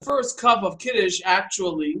first cup of Kiddush,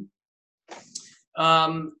 actually,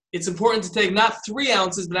 it's important to take not 3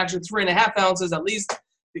 ounces, but actually 3.5 ounces at least,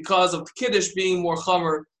 because of Kiddush being more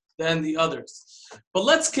chomer than the others. But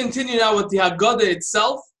let's continue now with the Haggadah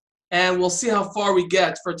itself, and we'll see how far we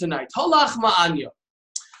get for tonight. Holach Ma'anya.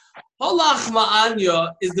 Holach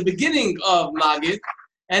Ma'anya is the beginning of Magid,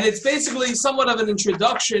 and it's basically somewhat of an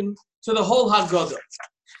introduction to the whole Haggadah.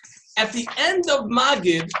 At the end of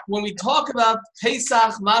Magid, when we talk about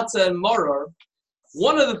Pesach, Matzah, and Maror,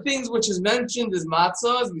 one of the things which is mentioned is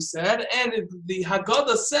Matzah, as we said, and the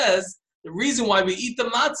Haggadah says the reason why we eat the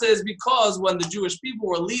Matzah is because when the Jewish people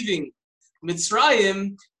were leaving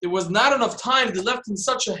Mitzrayim, there was not enough time. They left in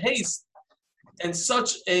such a haste and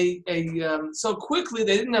such so quickly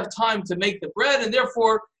they didn't have time to make the bread, and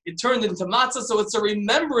therefore it turned into Matzah. So it's a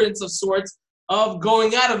remembrance of sorts of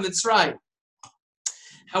going out of Mitzrayim.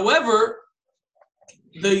 However,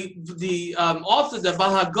 the author, the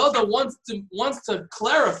Baal Haggadah, wants to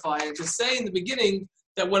clarify and to say in the beginning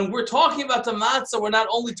that when we're talking about the matzah, we're not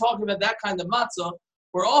only talking about that kind of matzah,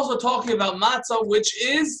 we're also talking about matzah, which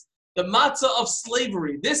is the matzah of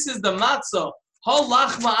slavery. This is the matzah,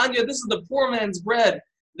 halach ma'anya. This is the poor man's bread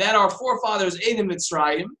that our forefathers ate in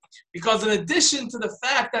Mitzrayim, because in addition to the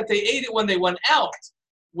fact that they ate it when they went out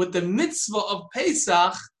with the mitzvah of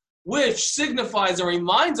Pesach, which signifies or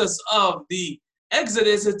reminds us of the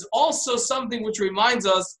Exodus, it's also something which reminds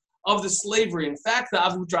us of the slavery. In fact, the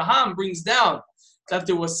Avudraham brings down that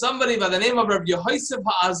there was somebody by the name of Rabbi Yehosef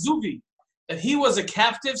HaAzuvi, that he was a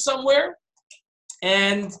captive somewhere,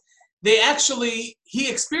 and he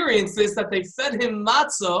experienced this, that they fed him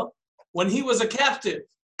matzah when he was a captive.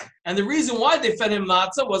 And the reason why they fed him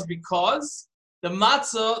matzah was because the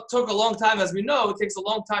matzah took a long time. As we know, it takes a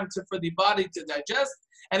long time for the body to digest,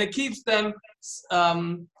 and it keeps them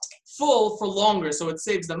full for longer, so it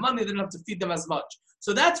saves them money. They don't have to feed them as much.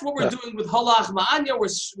 So that's what we're doing with halach ma'anya.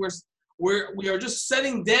 We are just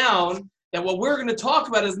setting down that what we're going to talk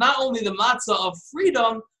about is not only the matzah of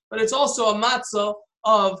freedom, but it's also a matzah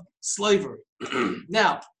of slavery.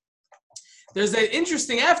 Now, there's an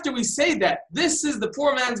interesting, after we say that, this is the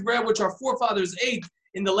poor man's bread which our forefathers ate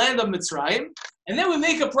in the land of Mitzrayim, and then we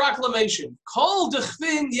make a proclamation. Kol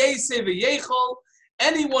dechvin yeseh v'yechol.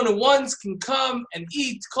 Anyone who wants can come and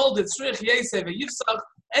eat. Kol detzrich yeseh v'yifsach.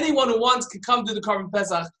 Anyone who wants can come to the Karban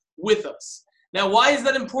Pesach with us. Now, why is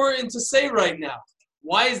that important to say right now?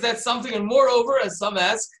 Why is that something? And moreover, as some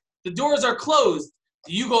ask, the doors are closed.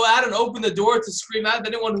 Do you go out and open the door to scream out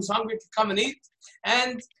that anyone who's hungry can come and eat?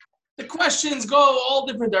 And the questions go all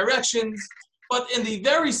different directions. But in the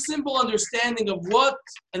very simple understanding of what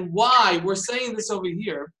and why we're saying this over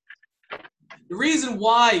here, the reason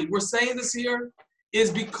why we're saying this here is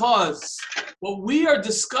because what we are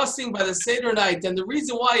discussing by the Seder night, and the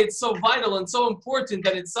reason why it's so vital and so important,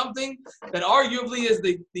 that it's something that arguably is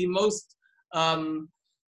the most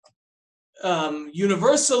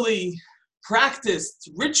universally practiced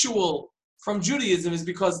ritual from Judaism, is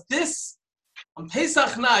because this, on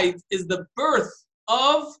Pesach night, is the birth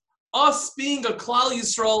of us being a Klal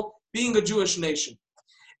Yisrael, being a Jewish nation.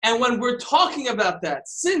 And when we're talking about that,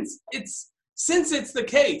 since it's the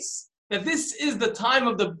case that this is the time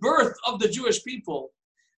of the birth of the Jewish people,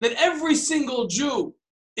 that every single Jew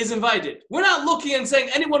is invited. We're not looking and saying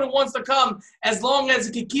anyone who wants to come, as long as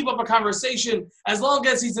he can keep up a conversation, as long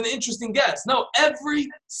as he's an interesting guest. No, every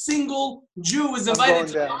single Jew is invited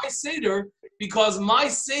to my Seder, because my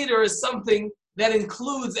Seder is something that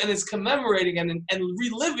includes and is commemorating and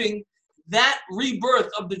reliving that rebirth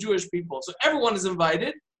of the Jewish people. So everyone is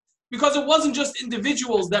invited, because it wasn't just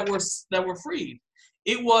individuals that were freed.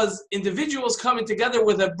 It was individuals coming together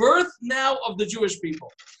with a birth now of the Jewish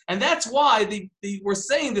people. And that's why we're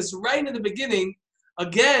saying this right in the beginning,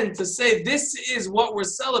 again, to say this is what we're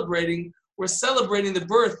celebrating. We're celebrating the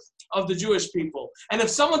birth of the Jewish people. And if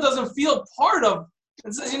someone doesn't feel part of,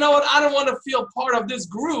 and says, you know what, I don't want to feel part of this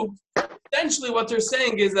group, essentially what they're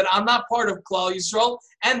saying is that I'm not part of Klal Yisrael,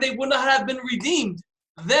 and they would not have been redeemed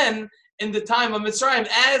then in the time of Mitzrayim,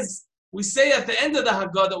 as we say at the end of the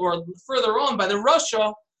Haggadah, or further on by the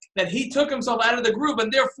Rasha, that he took himself out of the group,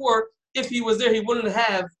 and therefore, if he was there, he wouldn't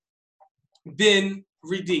have been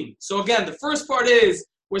redeemed. So again, the first part is,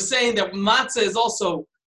 we're saying that matzah is also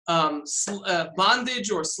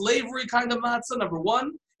bondage or slavery kind of matzah, number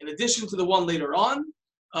one, in addition to the one later on,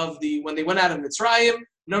 when they went out of Mitzrayim.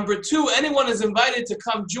 Number two, anyone is invited to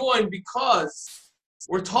come join, because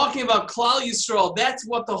we're talking about Klal Yisrael. That's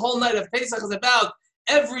what the whole night of Pesach is about.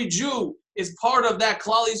 Every Jew is part of that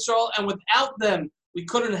Klal Yisrael, and without them, we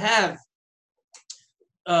couldn't have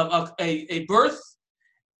a birth.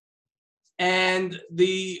 And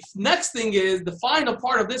the next thing is, the final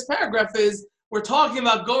part of this paragraph is, we're talking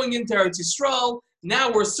about going into Eretz Yisrael.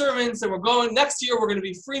 Now we're servants, and we're going, next year we're going to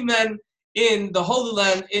be free men in the Holy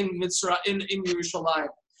Land in Mitzrayim, in Yerushalayim.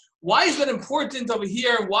 Why is that important over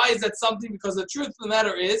here? And why is that something? Because the truth of the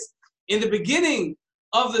matter is, in the beginning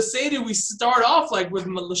of the Seder, we start off like with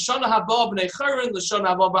Lashon Haba B'nei Charen, Lashon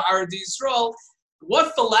Haba B'Arad Yisrael.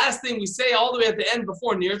 What's the last thing we say all the way at the end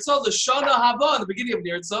before Nirtzah? Lashon Haba, in the beginning of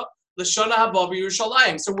Nirtzah, Lashon Haba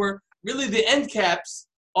B'Yerushalayim. So we're really, the end caps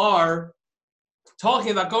are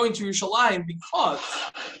talking about going to Yerushalayim because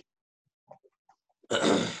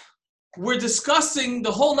we're discussing,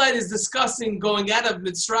 the whole night is discussing going out of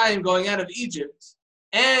Mitzrayim, going out of Egypt,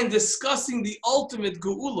 and discussing the ultimate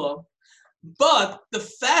Geula. But the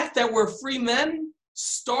fact that we're free men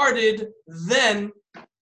started then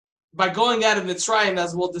by going out of Mitzrayim,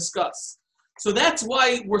 as we'll discuss. So that's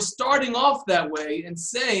why we're starting off that way and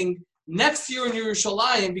saying next year in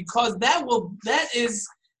Yerushalayim, because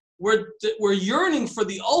we're yearning for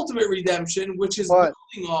the ultimate redemption, which is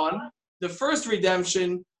building on the first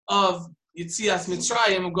redemption of Yetzias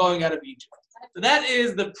Mitzrayim, of going out of Egypt. So that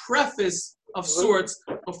is the preface of sorts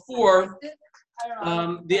before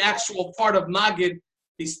the actual part of Magid,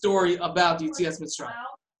 the story about Yetzias Mitzrayim.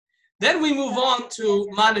 Then we move on to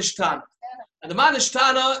Manishtana. And the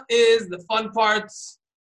Manishtana is the fun parts.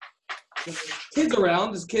 There's kids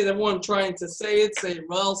around, there's kids, everyone trying to say it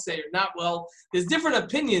well, say it not well. There's different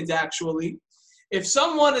opinions, actually. If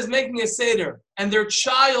someone is making a Seder and their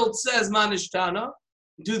child says Manishtana,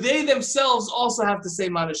 do they themselves also have to say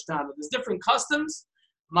Manishtana? There's different customs.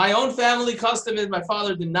 My own family custom is my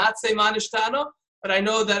father did not say Manishtana, but I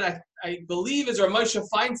know that I believe, as Rav Moshe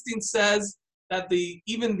Feinstein says, that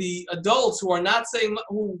even the adults who are not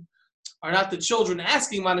the children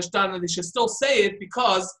asking Manishtana, they should still say it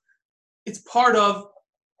because it's part of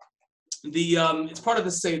the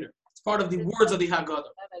Seder. It's part of the words of the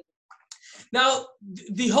Haggadah. Now,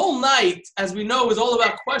 the whole night, as we know, is all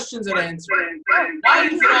about questions and answers. Why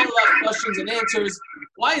is it all about questions and answers?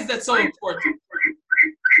 Why is that so important?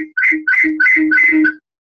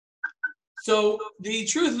 So the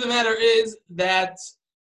truth of the matter is that,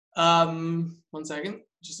 one second,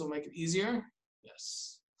 just to make it easier.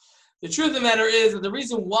 Yes. The truth of the matter is that the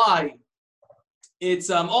reason why it's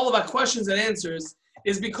all about questions and answers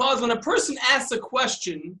is because when a person asks a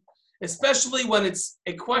question, especially when it's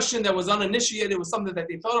a question that was uninitiated, was something that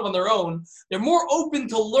they thought of on their own, they're more open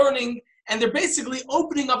to learning, and they're basically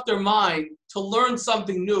opening up their mind to learn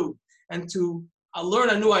something new and to learn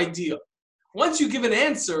a new idea. Once you give an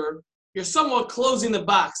answer, you're somewhat closing the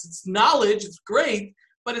box. It's knowledge, it's great,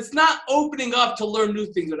 but it's not opening up to learn new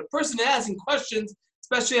things. When a person is asking questions,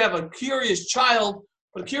 especially have a curious child,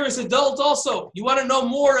 but a curious adult also, you want to know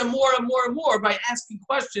more and more and more and more by asking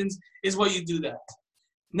questions is what you do that.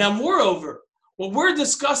 Now, moreover, what we're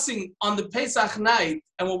discussing on the Pesach night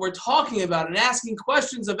and what we're talking about and asking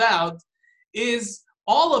questions about is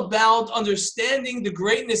all about understanding the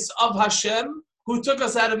greatness of Hashem who took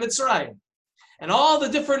us out of Mitzrayim. And all the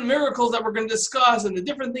different miracles that we're going to discuss and the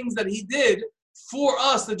different things that he did for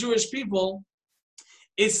us, the Jewish people,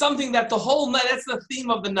 is something that the whole night, that's the theme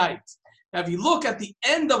of the night. Now, if you look at the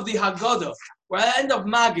end of the Haggadah, or at the end of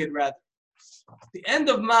Magid, rather, the end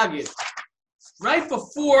of Magid, right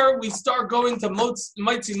before we start going to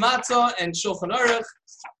Motzi Matzah and Shulchan Aruch,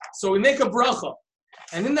 so we make a bracha.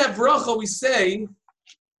 And in that bracha we say,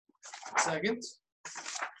 right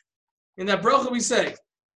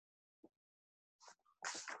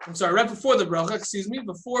before the bracha,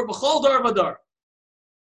 before B'chol Dar V'Dar.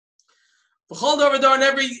 B'chol Dar V'Dar,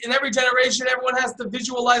 in every generation, everyone has to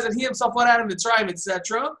visualize that he himself went out of Mitzrayim,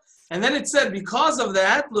 etc. And then it said, because of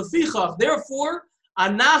that, Lefichach, therefore,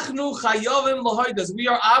 Anachnu Chayovim Lahoidas, we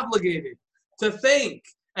are obligated to thank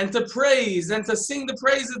and to praise and to sing the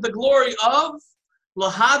praises, the glory of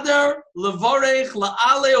Lahadar, Levarech,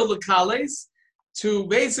 La'ale, or Lekales, to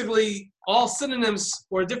basically all synonyms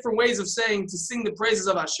or different ways of saying to sing the praises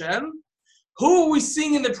of Hashem. Who are we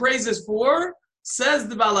singing the praises for? Says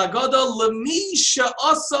the Baal Haggadah, L'mi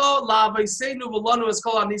she'asa la'aveiseinu v'lanu es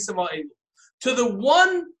kol ha'nisim ha'elu. To the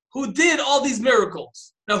one who did all these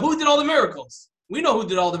miracles. Now, who did all the miracles? We know who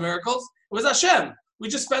did all the miracles. It was Hashem. We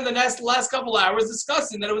just spent the last couple hours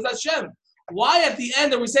discussing that it was Hashem. Why at the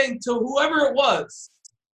end are we saying to whoever it was?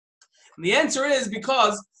 And the answer is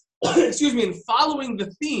because, in following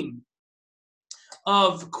the theme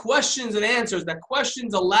of questions and answers, that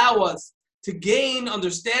questions allow us to gain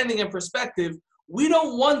understanding and perspective, we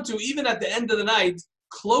don't want to, even at the end of the night,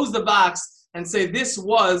 close the box and say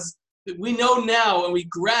we know now and we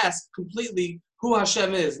grasp completely who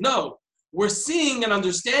Hashem is. No. we're seeing and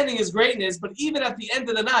understanding his greatness, but even at the end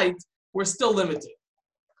of the night, we're still limited.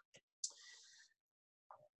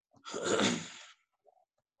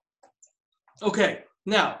 Okay,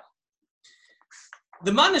 now,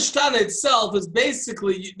 the Manishtana itself is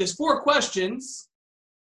basically, there's 4 questions,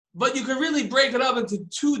 but you can really break it up into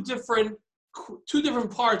two different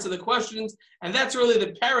parts of the questions, and that's really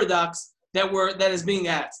the paradox that is being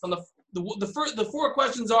asked. On the 4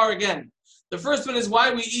 questions are, again, the first one is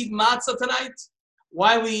why we eat matzah tonight,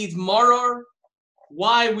 why we eat maror,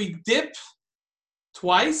 why we dip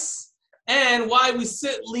twice, and why we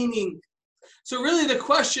sit leaning. So really the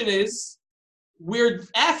question is, we're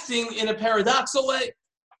acting in a paradoxical way.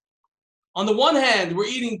 On the one hand, we're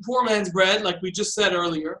eating poor man's bread, like we just said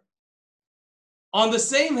earlier. On the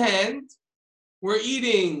same hand, we're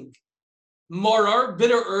eating maror,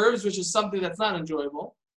 bitter herbs, which is something that's not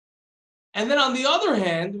enjoyable. And then on the other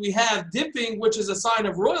hand, we have dipping, which is a sign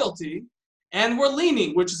of royalty, and we're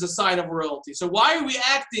leaning, which is a sign of royalty. So why are we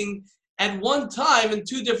acting at one time in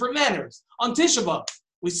 2 different manners? On Tisha B'Av,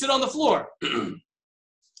 we sit on the floor.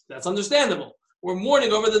 That's understandable. We're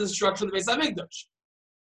mourning over the destruction of the Beis HaMikdash.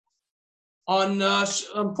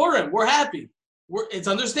 On Purim, we're happy. It's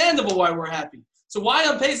understandable why we're happy. So why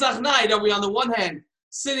on Pesach night are we on the one hand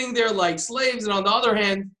sitting there like slaves and on the other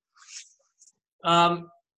hand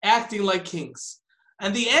acting like kings?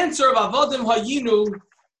 And the answer of Avodim Hayinu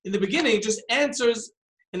in the beginning just answers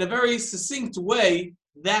in a very succinct way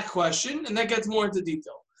that question, and that gets more into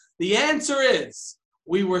detail. The answer is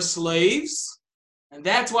we were slaves, and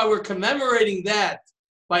that's why we're commemorating that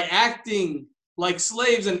by acting like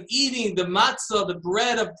slaves and eating the matzah, the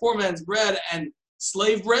bread of poor man's bread and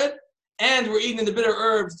slave bread, and we're eating the bitter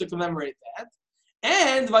herbs to commemorate that.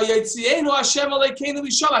 And Vayetzienu Hashem Alekeinu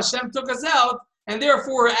Misham, Hashem took us out, and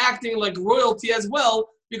therefore we're acting like royalty as well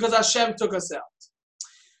because Hashem took us out.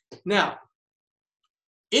 Now,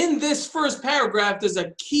 in this first paragraph, there's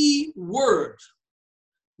a key word,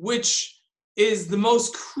 which is the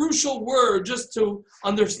most crucial word just to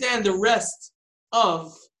understand the rest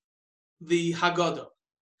of the Haggadah.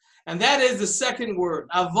 And that is the second word,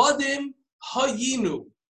 Avodim Hayinu.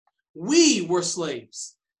 We were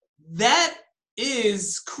slaves. That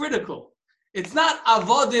is critical. It's not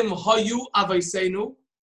Avodim Hayu Avaisenu.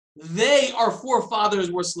 They, our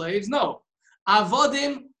forefathers, were slaves. No.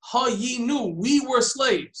 Avodim Hayinu. We were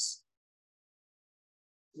slaves.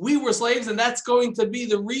 We were slaves, and that's going to be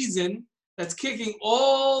the reason that's kicking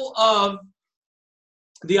all of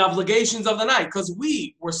the obligations of the night, because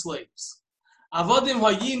we were slaves. Avodim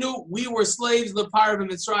Hayinu, we were slaves, Lepara in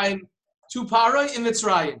Mitzrayim, to Para in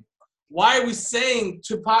Mitzrayim. Why are we saying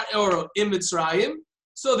to Para in Mitzrayim?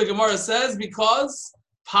 So the Gemara says because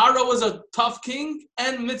Para was a tough king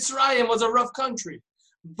and Mitzrayim was a rough country.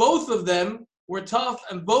 Both of them were tough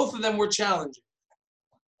and both of them were challenging.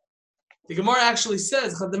 The Gemara actually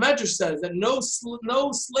says, the Medrash says that no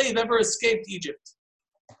slave ever escaped Egypt.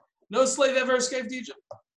 No slave ever escaped Egypt.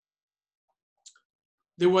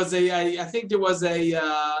 There was I think there was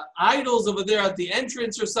idols over there at the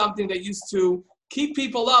entrance or something that used to keep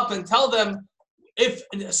people up and tell them if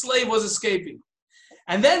a slave was escaping.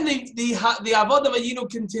 And then the Avodah Hayinu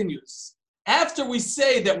continues. After we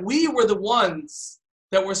say that we were the ones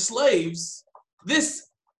that were slaves, this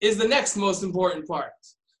is the next most important part.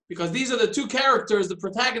 Because these are the 2 characters, the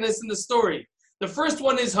protagonists in the story. The first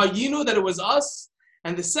one is Hayinu, that it was us.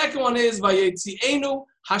 And the second one is Vayetzienu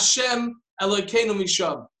Hashem Elokeinu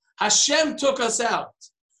Misham. Hashem took us out.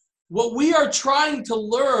 What we are trying to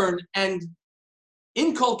learn and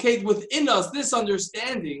inculcate within us, this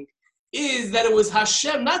understanding, is that it was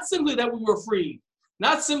Hashem, not simply that we were free,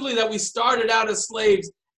 not simply that we started out as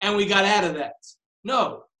slaves and we got out of that.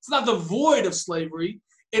 No, it's not the void of slavery.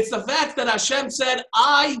 It's the fact that Hashem said,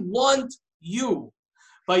 I want you.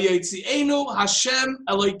 Vayetzienu Hashem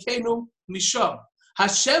Elokeinu Misham.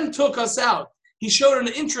 Hashem took us out. He showed an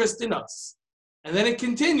interest in us. And then it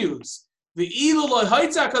continues. Excuse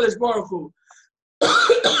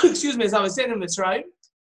me, as I was saying in Mitzrayim,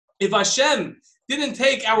 if Hashem didn't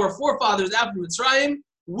take our forefathers out from Mitzrayim,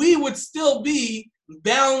 we would still be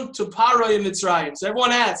bound to Paro in Mitzrayim. So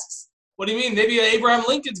everyone asks, what do you mean? Maybe Abraham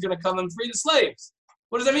Lincoln's going to come and free the slaves.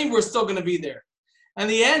 What does that mean we're still going to be there? And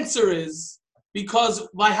the answer is because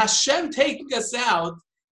by Hashem taking us out,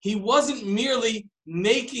 he wasn't merely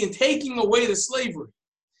taking away the slavery.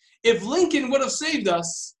 If Lincoln would have saved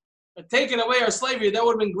us, taken away our slavery, that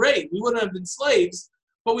would have been great. We wouldn't have been slaves,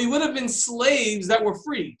 but we would have been slaves that were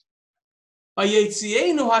freed.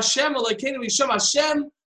 Hashem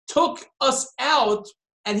took us out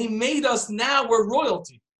and he made us, now we're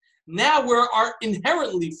royalty. Now we're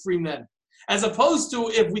inherently free men. as opposed to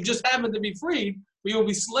if we just happen to be freed, we will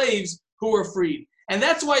be slaves who were freed. And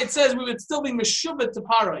that's why it says we would still be meshubet to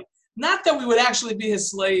Paroi. Not that we would actually be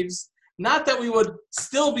his slaves, not that we would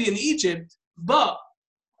still be in Egypt, but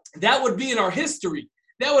that would be in our history.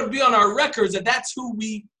 That would be on our records that that's who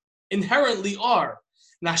we inherently are.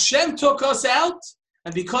 And Hashem took us out,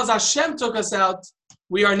 and because Hashem took us out,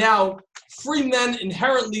 we are now free men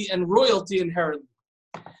inherently and royalty inherently.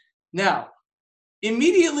 Now,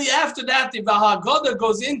 immediately after that, the Haggadah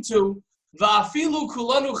goes into Va'afilu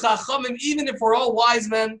kulanu chachamim, even if we're all wise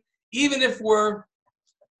men, even if we're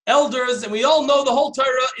elders, and we all know the whole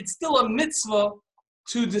Torah, it's still a mitzvah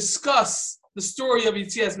to discuss the story of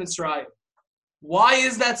Yetzias Mitzrayim. Why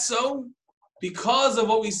is that so? Because of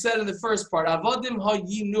what we said in the first part. Avadim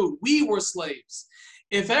hayinu, we were slaves.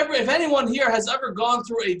 If anyone here has ever gone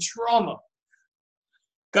through a trauma,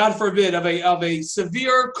 God forbid, of a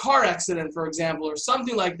severe car accident, for example, or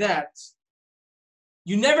something like that,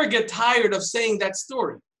 you never get tired of saying that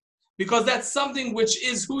story, because that's something which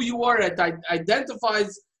is who you are. It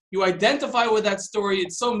you identify with that story.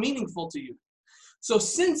 It's so meaningful to you. So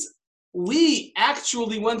since we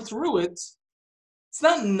actually went through it, it's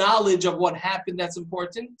not knowledge of what happened that's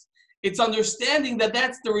important. It's understanding that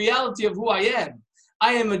that's the reality of who I am.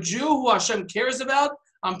 I am a Jew who Hashem cares about.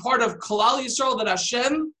 I'm part of Klal Yisrael, that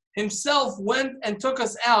Hashem himself went and took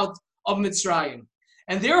us out of Mitzrayim.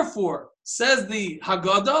 And therefore, says the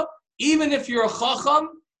Haggadah, even if you're a Chacham,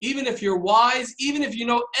 even if you're wise, even if you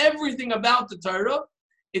know everything about the Torah,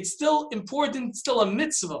 it's still important, it's still a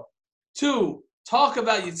mitzvah to talk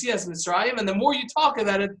about Yetzias Mitzrayim. And the more you talk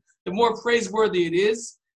about it, the more praiseworthy it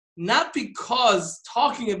is. Not because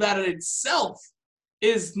talking about it itself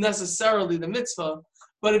is necessarily the mitzvah,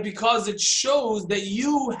 but because it shows that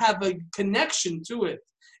you have a connection to it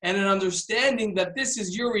and an understanding that this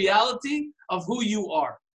is your reality of who you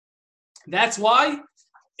are. That's why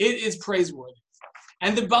it is praiseworthy.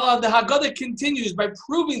 And the Haggadah continues by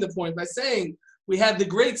proving the point, by saying we had the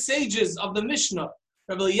great sages of the Mishnah,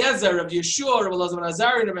 Rabbi Eliezer, Rabbi Yeshua, Rabbi Elazar ben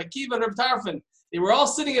Azariah, Rabbi Akiva, and Rabbi Tarfon. They were all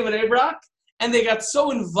sitting in Bnei Brak, and they got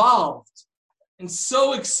so involved and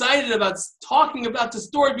so excited about talking about the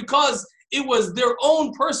story because it was their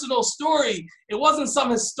own personal story. It wasn't some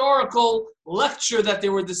historical lecture that they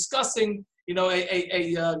were discussing,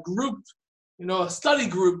 a group, a study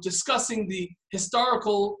group discussing the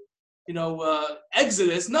historical,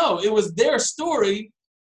 Exodus. No, it was their story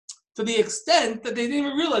to the extent that they didn't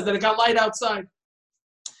even realize that it got light outside.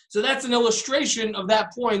 So that's an illustration of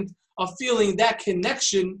that point of feeling that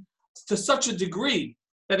connection to such a degree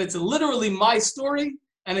that it's literally my story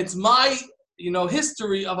and it's my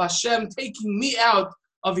history of Hashem taking me out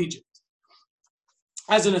of Egypt.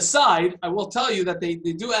 As an aside, I will tell you that they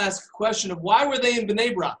do ask a question of why were they in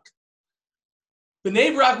Bnei Brak?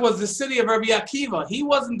 Bnei Brak was the city of Rabbi Akiva. He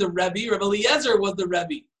wasn't the Rebbe. Rabbi Eliezer was the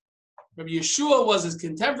Rebbe. Rabbi Yeshua was his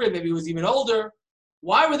contemporary. Maybe he was even older.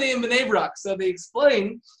 Why were they in Bnei Brak? So they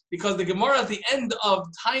explain because the Gemara at the end of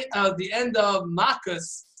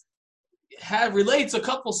Makkas relates a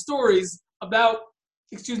couple stories about,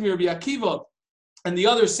 Rabbi Akiva and the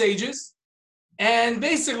other sages. And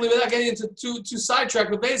basically, without getting into too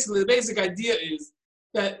sidetracked, but basically the basic idea is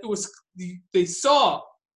that they saw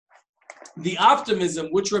the optimism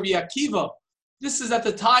which Rabbi Akiva, this is at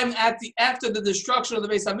the time after the destruction of the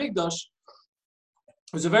Beis Hamikdash.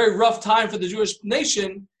 It was a very rough time for the Jewish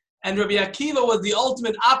nation, and Rabbi Akiva was the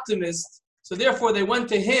ultimate optimist. So therefore, they went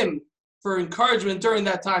to him for encouragement during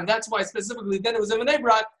that time. That's why specifically then it was in Bnei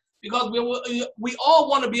Brak, because we all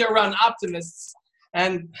want to be around optimists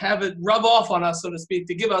and have it rub off on us, so to speak,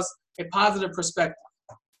 to give us a positive perspective.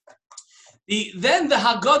 Then the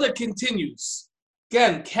Haggadah continues.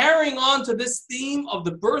 Again, carrying on to this theme of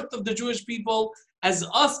the birth of the Jewish people as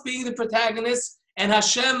us being the protagonists and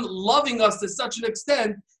Hashem loving us to such an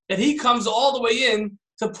extent that he comes all the way in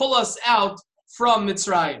to pull us out from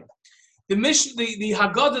Mitzrayim. The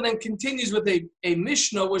Haggadah then continues with a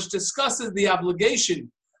Mishnah which discusses the obligation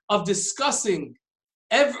of discussing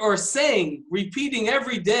repeating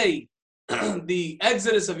every day the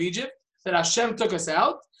Exodus of Egypt, that Hashem took us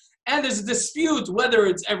out. And there's a dispute whether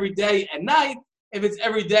it's every day and night, if it's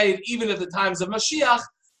every day, even at the times of Mashiach.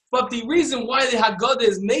 But the reason why the Haggadah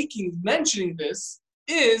is mentioning this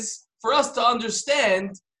is for us to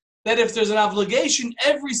understand that if there's an obligation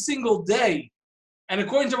every single day, and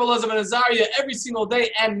according to Elazar ben Azariah, every single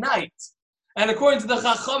day and night, and according to the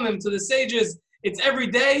Chachamim, to the sages, it's every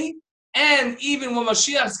day, and even when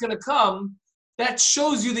Mashiach is going to come, that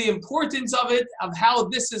shows you the importance of it, of how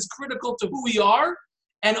this is critical to who we are,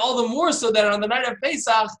 and all the more so that on the night of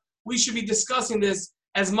Pesach, we should be discussing this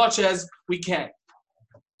as much as we can.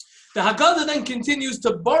 The Haggadah then continues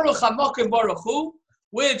to Baruch HaMokim Baruch Hu,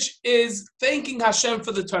 which is thanking Hashem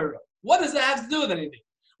for the Torah. What does that have to do with anything?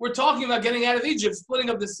 We're talking about getting out of Egypt, splitting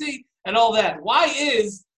up the sea, and all that. Why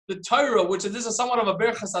is the Torah, which is this is somewhat of a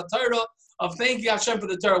Berachas HaTorah, of thanking Hashem for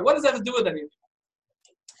the Torah, what does that have to do with anything?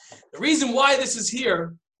 The reason why this is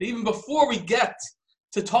here, even before we get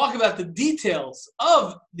to talk about the details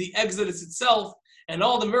of the Exodus itself and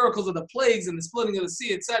all the miracles of the plagues and the splitting of the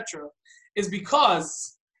sea, etc., is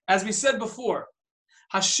because, as we said before,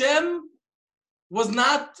 Hashem was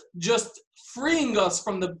not just freeing us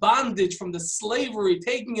from the bondage, from the slavery,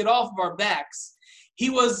 taking it off of our backs. He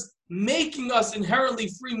was making us inherently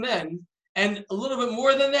free men, and a little bit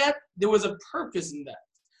more than that, there was a purpose in that.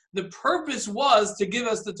 The purpose was to give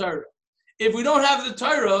us the Torah. If we don't have the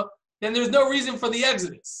Torah, then there's no reason for the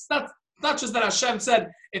Exodus. Not just that Hashem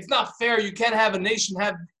said, it's not fair, you can't have a nation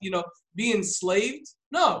be enslaved.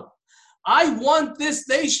 No. I want this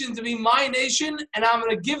nation to be my nation, and I'm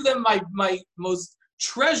going to give them my most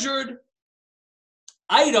treasured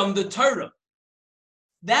item, the Torah.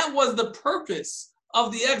 That was the purpose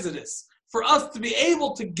of the Exodus, for us to be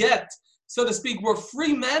able to get, so to speak, we're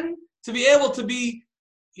free men, to be able to be,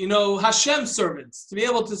 Hashem servants, to be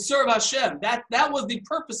able to serve Hashem. That was the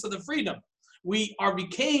purpose of the freedom. We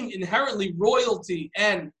became inherently royalty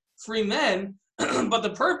and free men, but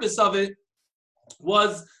the purpose of it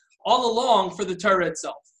was all along for the Torah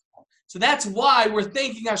itself. So that's why we're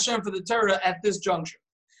thanking Hashem for the Torah at this juncture.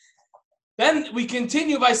 Then we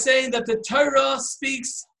continue by saying that the Torah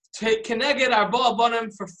speaks to Keneged Arba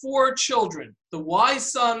Abanim for 4 children: the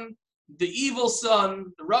wise son, the evil son,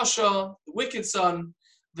 the Rasha, the wicked son,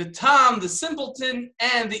 the Tam, the simpleton,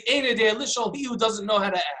 and the Ein Yodea Lishol, he who doesn't know how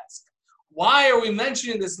to ask. Why are we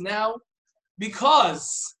mentioning this now?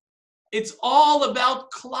 Because it's all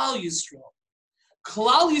about Klal Yisrael.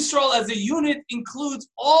 Klal Yisrael as a unit includes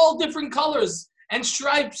all different colors and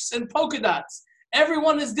stripes and polka dots.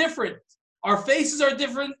 Everyone is different. Our faces are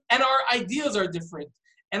different, and our ideas are different,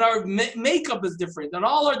 and our makeup is different, and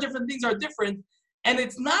all our different things are different. And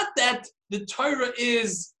it's not that the Torah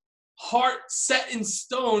is heart set in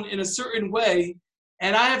stone in a certain way,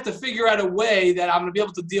 and I have to figure out a way that I'm going to be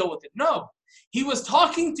able to deal with it. No. He was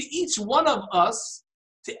talking to each one of us,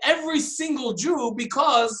 to every single Jew,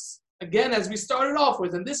 because, again, as we started off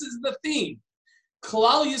with, and this is the theme,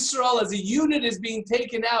 Klal Yisrael as a unit is being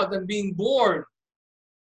taken out and being born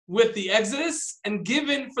with the Exodus and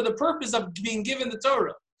given for the purpose of being given the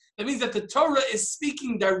Torah. That means that the Torah is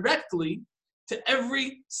speaking directly to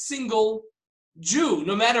every single Jew,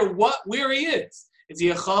 no matter where he is. Is he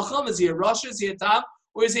a Chacham? Is he a Rasha? Is he a Tam?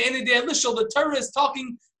 Or is he Ein Yodea Lishol? The Torah is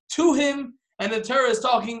talking to him, and the Torah is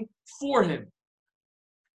talking for him.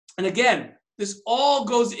 And again, this all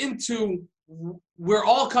goes into, we're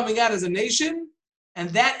all coming out as a nation, and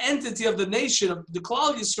that entity of the nation, of the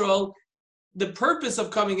Klal Yisrael, the purpose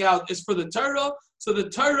of coming out is for the Torah. So the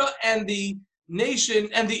Torah and the nation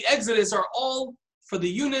and the Exodus are all for the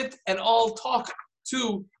unit and all talk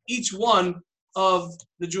to each one of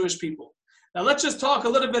the Jewish people. Now let's just talk a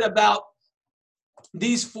little bit about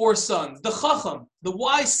these 4 sons. The Chacham, the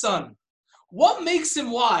wise son. What makes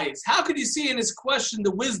him wise? How could you see in his question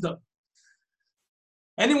the wisdom?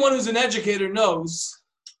 Anyone who's an educator knows,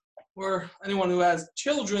 or anyone who has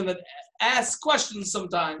children that ask questions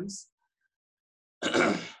sometimes,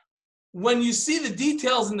 when you see the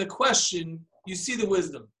details in the question, you see the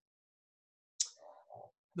wisdom.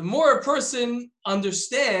 The more a person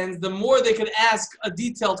understands, the more they could ask a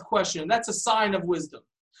detailed question. That's a sign of wisdom.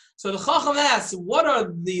 So the Chacham asks, what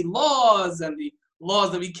are the laws and the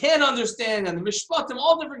laws that we can't understand, and the Mishpatim,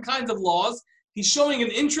 all different kinds of laws. He's showing an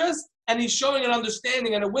interest, and he's showing an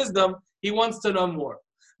understanding and a wisdom. He wants to know more.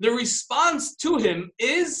 The response to him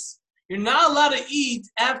is, you're not allowed to eat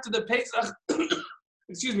after the Pesach,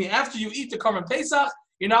 after you eat the Korban Pesach,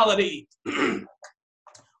 you're not allowed to eat.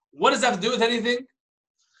 What does that have to do with anything?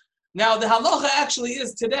 Now, the halacha actually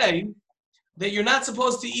is today that you're not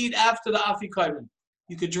supposed to eat after the Afikomen.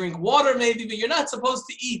 You could drink water maybe, but you're not supposed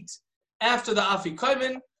to eat after the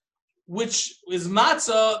Afikomen, which is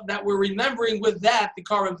matzah that we're remembering with that, the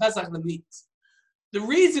Korban Pesach, the meat. The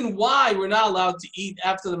reason why we're not allowed to eat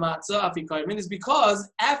after the matzah, Afikomen, is because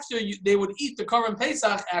after they would eat the Korban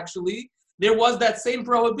Pesach, actually, there was that same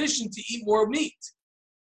prohibition to eat more meat.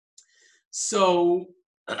 So,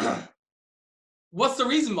 what's the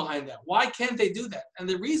reason behind that? Why can't they do that? And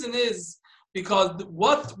the reason is because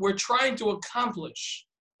what we're trying to accomplish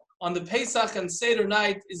on the Pesach and Seder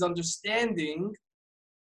night is understanding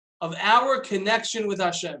of our connection with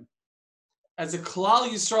Hashem as a Klal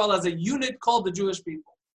Yisrael, as a unit called the Jewish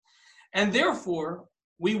people. And therefore,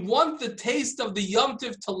 We want the taste of the Yom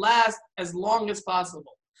Tov to last as long as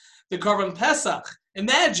possible. The Korban Pesach,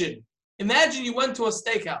 imagine you went to a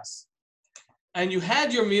steakhouse and you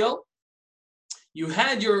had your meal, you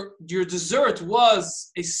had your dessert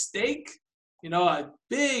was a steak, a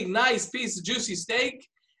big, nice piece of juicy steak,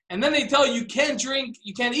 and then they tell you can't drink,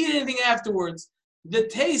 you can't eat anything afterwards. The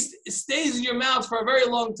taste stays in your mouth for a very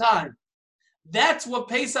long time. That's what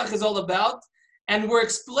Pesach is all about. And we're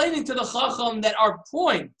explaining to the Chacham that our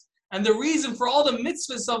point and the reason for all the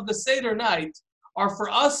mitzvahs of the Seder night are for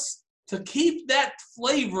us to keep that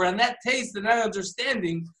flavor and that taste and that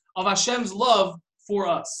understanding of Hashem's love for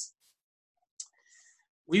us.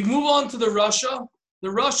 We move on to the Rasha. The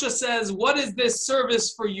Rasha says, what is this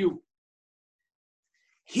service for you?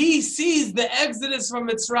 He sees the exodus from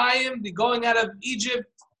Mitzrayim, the going out of Egypt.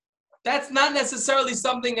 That's not necessarily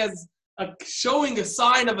something as showing a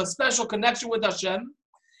sign of a special connection with Hashem.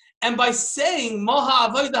 And by saying, Moha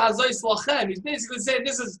avoda hazois lachem, he's basically saying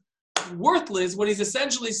this is worthless. What he's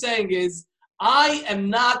essentially saying is, I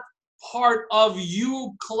am not part of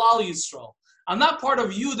you, Klal Yisrael. I'm not part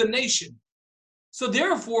of you, the nation. So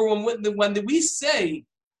therefore, when we say,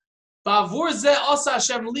 Ba'avur zeh asa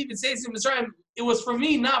Hashem li b'tzeis Mitzrayim, it was for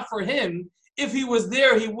me, not for him. If he was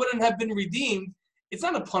there, he wouldn't have been redeemed. It's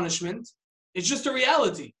not a punishment. It's just a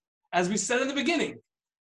reality. As we said in the beginning,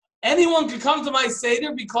 anyone can come to my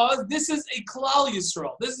Seder because this is a Klal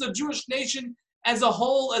Yisrael. This is a Jewish nation as a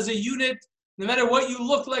whole, as a unit, no matter what you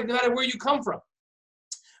look like, no matter where you come from.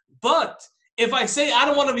 But if I say I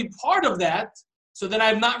don't want to be part of that, so then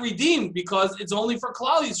I'm not redeemed because it's only for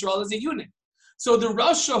Klal Yisrael as a unit. So the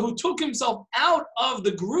Rasha who took himself out of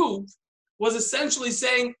the group was essentially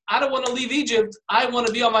saying, I don't want to leave Egypt. I want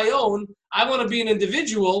to be on my own. I want to be an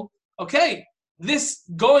individual. Okay. This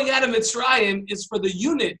going out of Mitzrayim is for the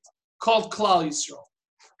unit called Klal Yisrael.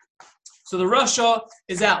 So the Rasha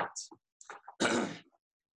is out.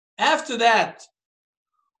 After that,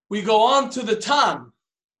 we go on to the Tam.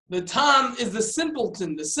 The Tam is the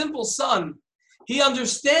simpleton, the simple son. He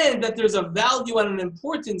understands that there's a value and an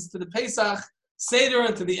importance to the Pesach Seder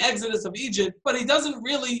and to the Exodus of Egypt, but he doesn't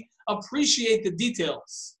really appreciate the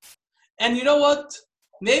details. And you know what?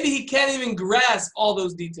 Maybe he can't even grasp all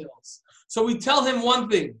those details. So we tell him one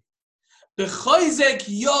thing. It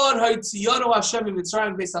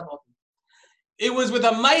was with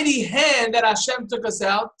a mighty hand that Hashem took us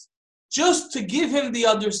out, just to give him the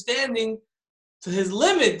understanding, to his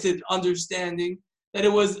limited understanding, that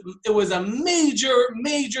it was a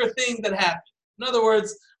major thing that happened. In other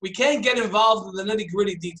words, we can't get involved in the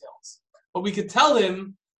nitty-gritty details. But we could tell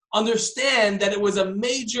him, understand that it was a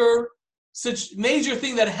major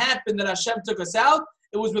thing that happened, that Hashem took us out.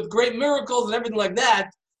 It was with great miracles and everything like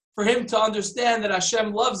that, for him to understand that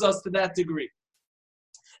Hashem loves us to that degree.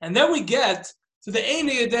 And then we get to the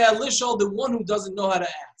Einei Yodea Lishol, the one who doesn't know how to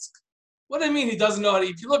ask. What do I mean he doesn't know how to?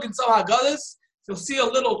 If you look in some Haggadahs, you'll see a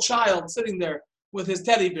little child sitting there with his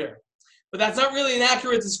teddy bear. But that's not really an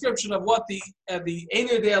accurate description of what the Einei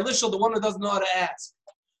Yodea Lishol, the one who doesn't know how to ask.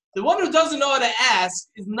 The one who doesn't know how to ask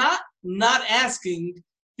is not asking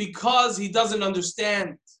because he doesn't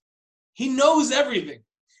understand. He knows everything.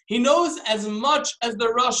 He knows as much as the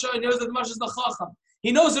Rasha, he knows as much as the Chacham.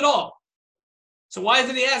 He knows it all. So why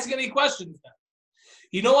isn't he asking any questions then?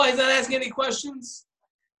 You know why he's not asking any questions?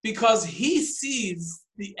 Because he sees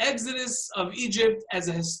the exodus of Egypt as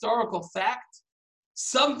a historical fact,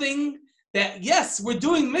 something that, yes, we're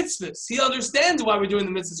doing mitzvahs. He understands why we're doing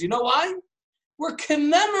the mitzvahs. You know why? We're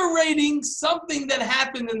commemorating something that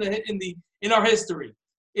happened in our history.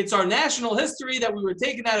 It's our national history that we were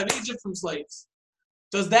taken out of Egypt from slaves.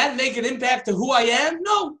 Does that make an impact to who I am?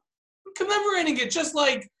 No. I'm commemorating it just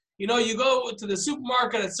like, you go to the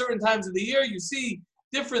supermarket at certain times of the year, you see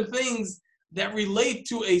different things that relate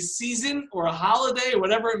to a season or a holiday or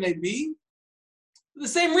whatever it may be. For the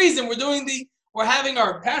same reason, we're having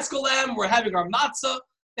our Paschal lamb, we're having our matzah.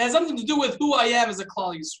 It has something to do with who I am as a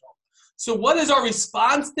Klal Yisrael. So what is our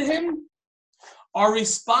response to him? Our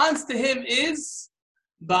response to him is,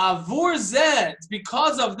 Ba'avur zeh,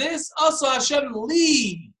 because of this, also Hashem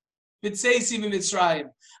li b'tzeisi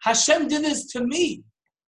Mitzrayim. Hashem did this to me.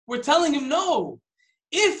 We're telling him no.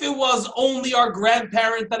 If it was only our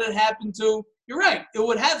grandparent that it happened to, you're right. It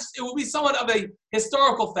would be somewhat of a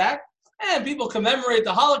historical fact. And people commemorate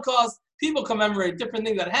the Holocaust. People commemorate different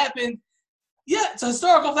things that happened. Yeah, it's a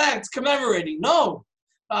historical fact. It's commemorating. No.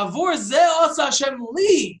 Ba'avur zeh also Hashem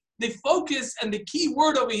li. The focus and the key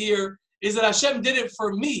word over here is that Hashem did it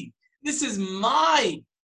for me. This is my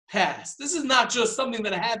past. This is not just something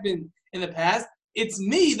that happened in the past. It's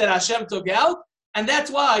me that Hashem took out, and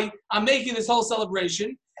that's why I'm making this whole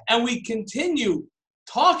celebration. And we continue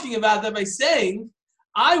talking about that by saying,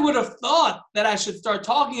 I would have thought that I should start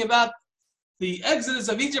talking about the exodus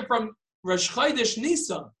of Egypt from Rosh Chodesh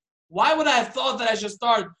Nisan. Why would I have thought that I should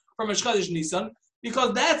start from Rosh Chodesh Nisan?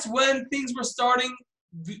 Because that's when things were starting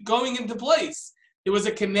going into place. There was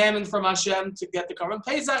a commandment from Hashem to get the Korban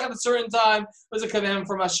Pesach at a certain time. There was a commandment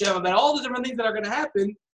from Hashem about all the different things that are going to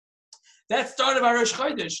happen. That started by Rosh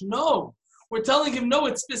Chodesh. No. We're telling him, no,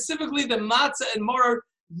 it's specifically the matzah and maror.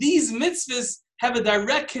 These mitzvahs have a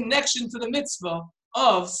direct connection to the mitzvah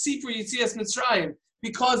of Sipur Yetzias Mitzrayim,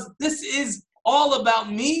 because this is all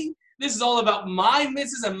about me. This is all about my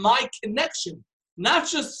mitzvahs and my connection, not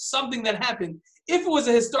just something that happened. If it was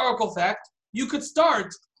a historical fact, you could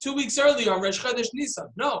start 2 weeks earlier on Rosh Chodesh Nisan.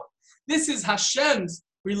 No, this is Hashem's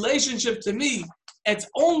relationship to me. It's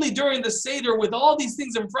only during the Seder with all these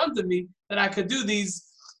things in front of me that I could do these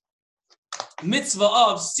mitzvah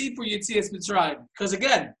of Sipur Yetzias Mitzrayim. Because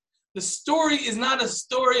again, the story is not a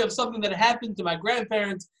story of something that happened to my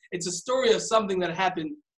grandparents. It's a story of something that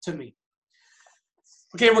happened to me.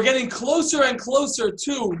 Okay, we're getting closer and closer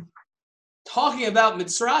to talking about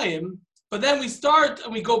Mitzrayim, but then we start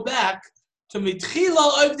and we go back to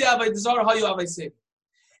Mitchila Ovdei Avodah Zarah Hayu Avosei.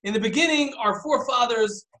 In the beginning, our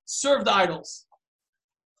forefathers served idols.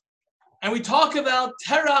 And we talk about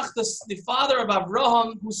Terach, the father of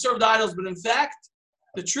Avraham, who served idols. But in fact,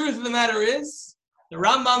 the truth of the matter is, the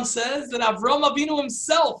Rambam says that Avraham Avinu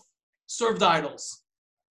himself served idols.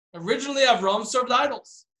 Originally, Avraham served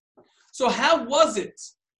idols. So how was it?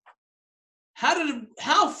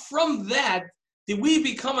 How from that did we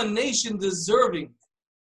become a nation deserving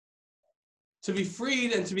to be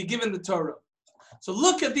freed and to be given the Torah? So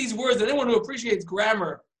look at these words. Anyone who appreciates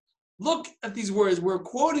grammar, look at these words. We're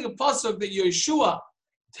quoting a pasuk that Yeshua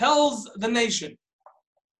tells the nation.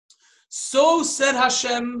 So said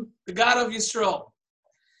Hashem, the God of Yisrael.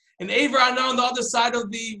 In Aver Anar, on the other side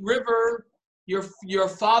of the river, your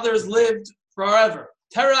fathers lived forever.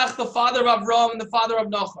 Terach, the father of Avraham, and the father of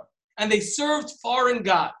Nachor. And they served foreign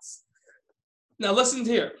gods. Now listen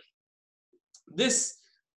here. This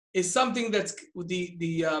is something that's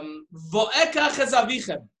the Vo'ekach es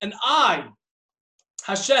avichem. And I,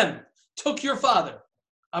 Hashem, took your father,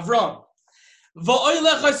 Avraham.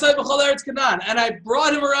 Vo'oilech osei b'chol eretz Canaan. And I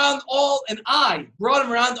brought him around all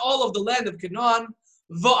of the land of Canaan.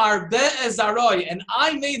 Vo'arbe ezaroi. And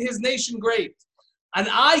I made his nation great. And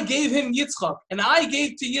I gave him Yitzchak. And I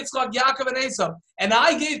gave to Yitzchak Yaakov and Esau. And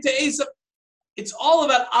I gave to Esau. It's all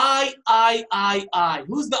about I.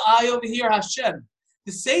 Who's the I over here? Hashem.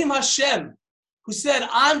 The same Hashem who said,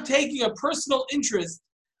 I'm taking a personal interest.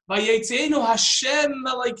 Vayetzeinu Hashem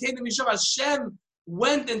Elokeinu Misham. Hashem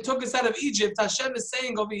went and took us out of Egypt. Hashem is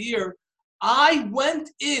saying over here, I went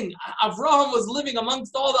in. Avraham was living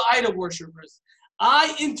amongst all the idol worshippers.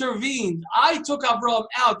 I intervened. I took Avraham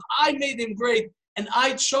out. I made him great. And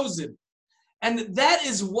I chose him. And that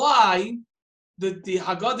is why the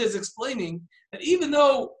Haggadah is explaining that even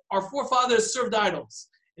though our forefathers served idols,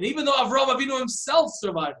 and even though Avraham Avinu himself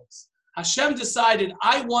served idols, Hashem decided,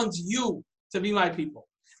 I want you to be my people.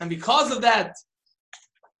 And because of that,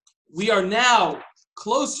 we are now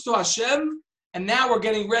close to Hashem, and now we're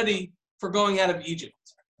getting ready for going out of Egypt.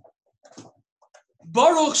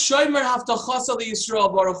 Baruch Shomer Haftachasa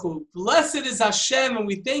Yisrael Baruch Hu. Blessed is Hashem, and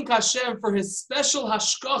we thank Hashem for His special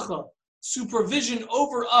hashkacha, supervision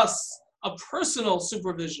over us, a personal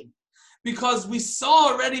supervision, because we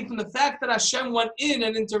saw already from the fact that Hashem went in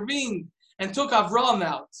and intervened and took Avraham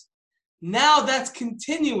out. Now that's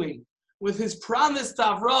continuing with His promise to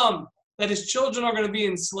Avraham that his children are going to be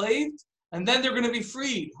enslaved and then they're going to be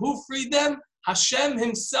freed. Who freed them? Hashem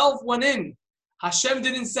Himself went in. Hashem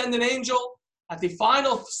didn't send an angel. At the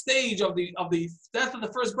final stage of the death of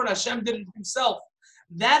the firstborn, Hashem did it Himself.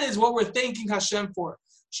 That is what we're thanking Hashem for.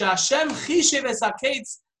 Hashem chishev es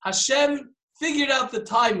haketz. Hashem figured out the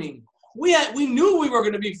timing. We knew we were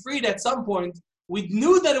going to be freed at some point. We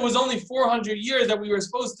knew that it was only 400 years that we were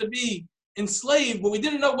supposed to be enslaved, but we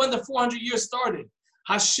didn't know when the 400 years started.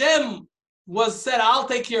 Hashem said, I'll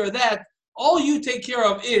take care of that. All you take care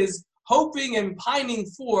of is hoping and pining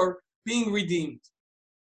for being redeemed.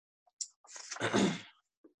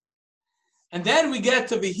 And then we get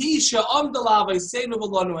to Vihi Sha'am Dalav Eseinu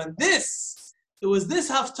V'Lanu. And it was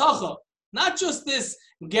this haftacha, not just this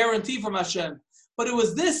guarantee from Hashem, but it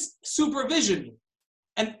was this supervision,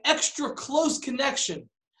 an extra close connection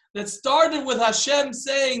that started with Hashem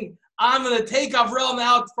saying, I'm going to take Avraham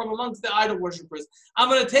out from amongst the idol worshippers. I'm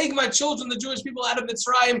going to take my children, the Jewish people, out of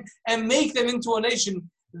Mitzrayim and make them into a nation.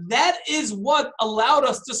 That is what allowed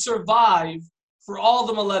us to survive for all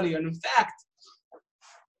the millennia. And in fact,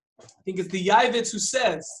 I think it's the Yavitz who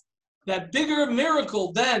says that bigger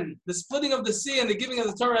miracle than the splitting of the sea and the giving of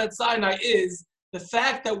the Torah at Sinai is the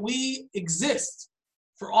fact that we exist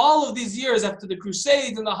for all of these years after the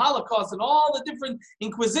Crusades and the Holocaust and all the different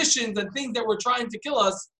inquisitions and things that were trying to kill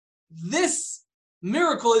us. This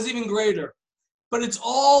miracle is even greater. But it's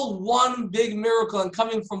all one big miracle and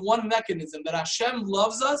coming from one mechanism, that Hashem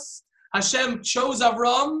loves us. Hashem chose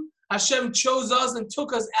Avram. Hashem chose us and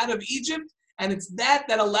took us out of Egypt. And it's that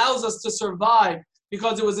allows us to survive,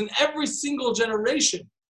 because it was in every single generation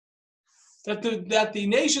that the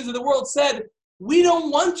nations of the world said, we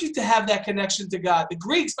don't want you to have that connection to God. The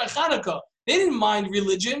Greeks by Hanukkah, they didn't mind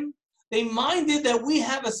religion. They minded that we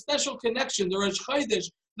have a special connection. The Rosh Chodesh,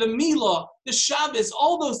 the Milah, the Shabbos,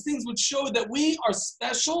 all those things would show that we are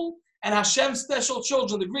special and Hashem's special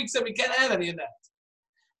children. The Greeks said we can't have any of that.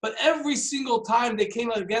 But every single time they came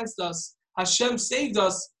against us, Hashem saved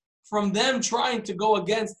us from them trying to go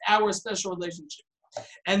against our special relationship.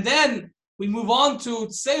 And then we move on to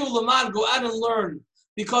Tseu Laman, go out and learn.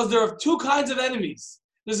 Because there are two kinds of enemies.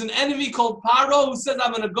 There's an enemy called Paro who says,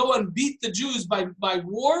 I'm going to go and beat the Jews by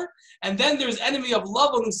war. And then there's enemy of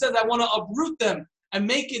Lavan who says, I want to uproot them and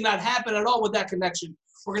make it not happen at all with that connection.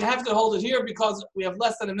 We're going to have to hold it here because we have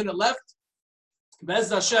less than a minute left.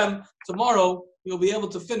 Be'ez Hashem, tomorrow you'll be able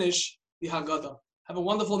to finish the Haggadah. Have a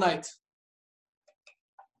wonderful night.